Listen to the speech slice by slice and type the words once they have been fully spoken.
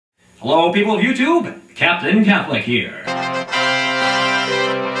Hello, people of YouTube. Captain Catholic here.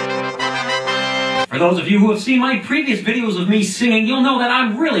 For those of you who have seen my previous videos of me singing, you'll know that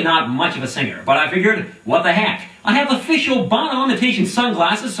I'm really not much of a singer. But I figured, what the heck? I have official Bono imitation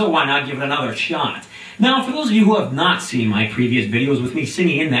sunglasses, so why not give it another shot? Now, for those of you who have not seen my previous videos with me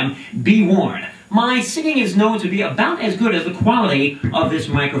singing in them, be warned. My singing is known to be about as good as the quality of this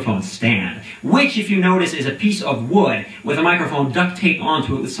microphone stand, which, if you notice, is a piece of wood with a microphone duct taped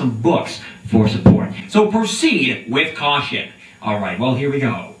onto it with some books for support. So proceed with caution. All right, well, here we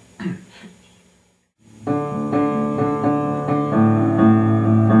go.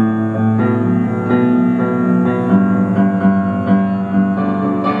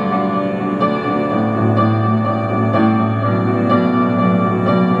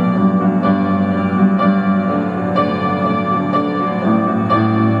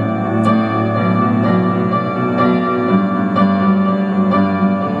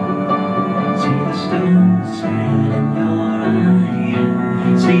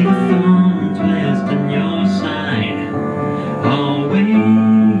 See the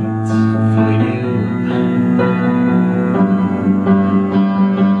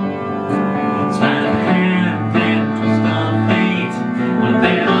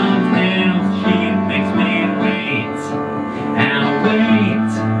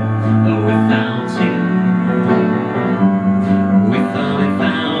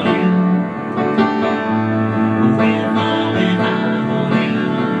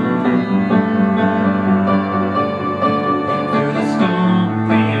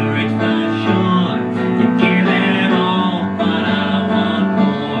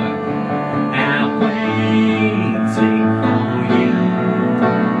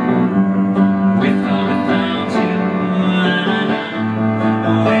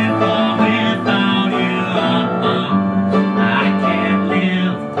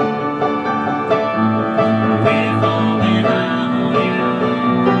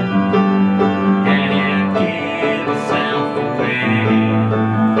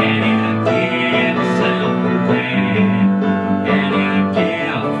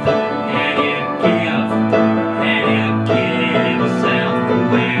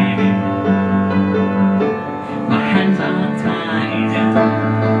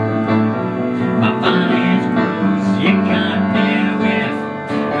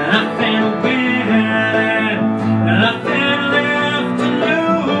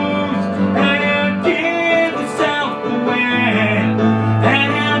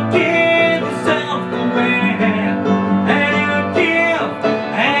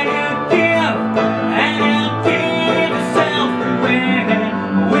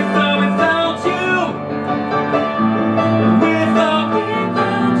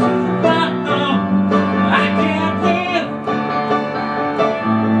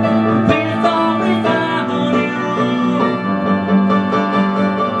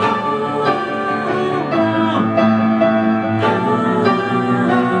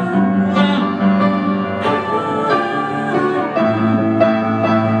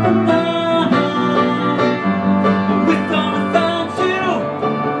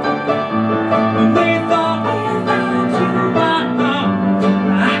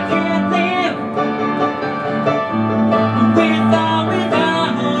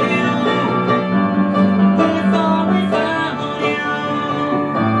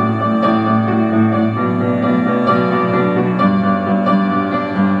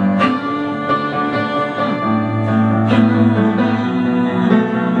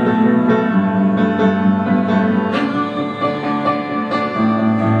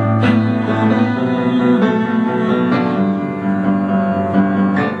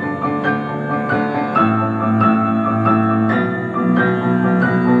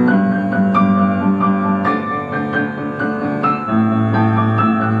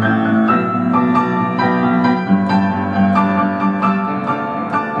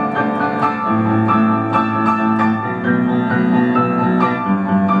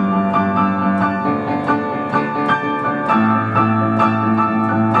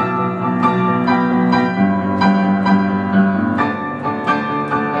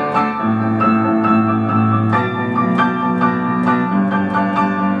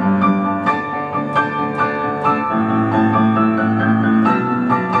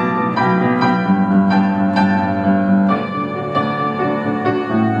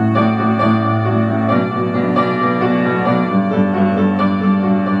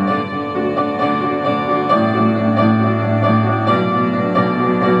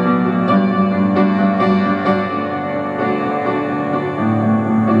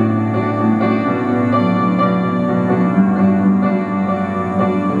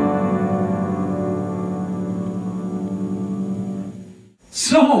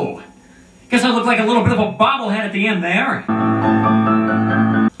So, guess I look like a little bit of a bobblehead at the end there.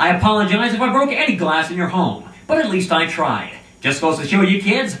 I apologize if I broke any glass in your home, but at least I tried. Just goes to show you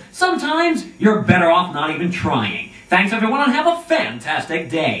kids, sometimes you're better off not even trying. Thanks everyone and have a fantastic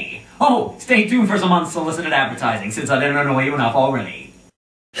day. Oh, stay tuned for some unsolicited advertising since I didn't annoy you enough already.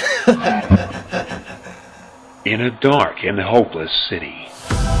 In a dark and hopeless city.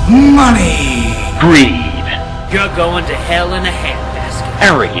 Money! Greed. You're going to hell in a handbasket.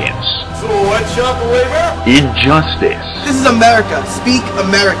 Arrogance. So what's up, believer? Injustice. This is America. Speak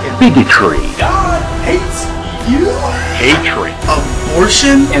American. Bigotry. God hates you? Hatred.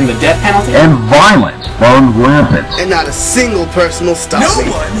 Abortion? And the death penalty? And violence run rampant. And not a single person will stop me.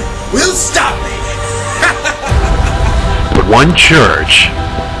 No one will stop me. But one church,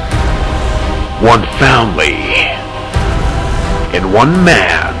 one family, and one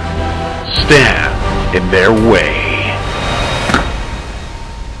man stand in their way.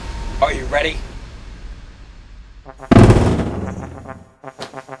 Are you ready?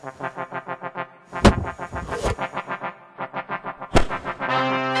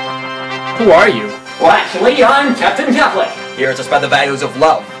 Who are you? Well, actually, I'm Captain Catholic. Here to spread the values of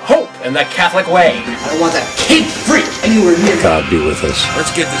love, hope, and the Catholic way. I don't want that cake freak anywhere near me. God be with us.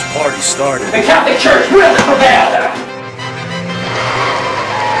 Let's get this party started. The Catholic Church will prevail.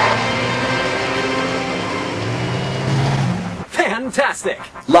 Fantastic!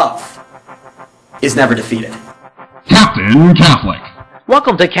 Love is never defeated. Captain Catholic.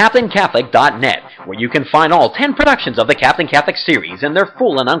 Welcome to CaptainCatholic.net, where you can find all 10 productions of the Captain Catholic series in their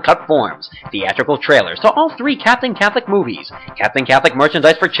full and uncut forms, theatrical trailers to all 3 Captain Catholic movies, Captain Catholic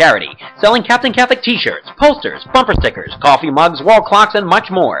merchandise for charity, selling Captain Catholic t-shirts, posters, bumper stickers, coffee mugs, wall clocks, and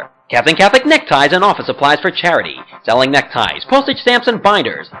much more. Captain Catholic neckties and office supplies for charity, selling neckties, postage stamps, and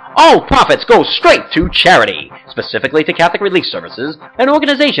binders. All profits go straight to charity, specifically to Catholic Relief Services, an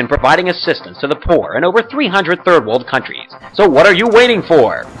organization providing assistance to the poor in over 300 third world countries. So what are you waiting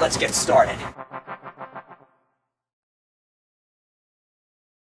for? Let's get started.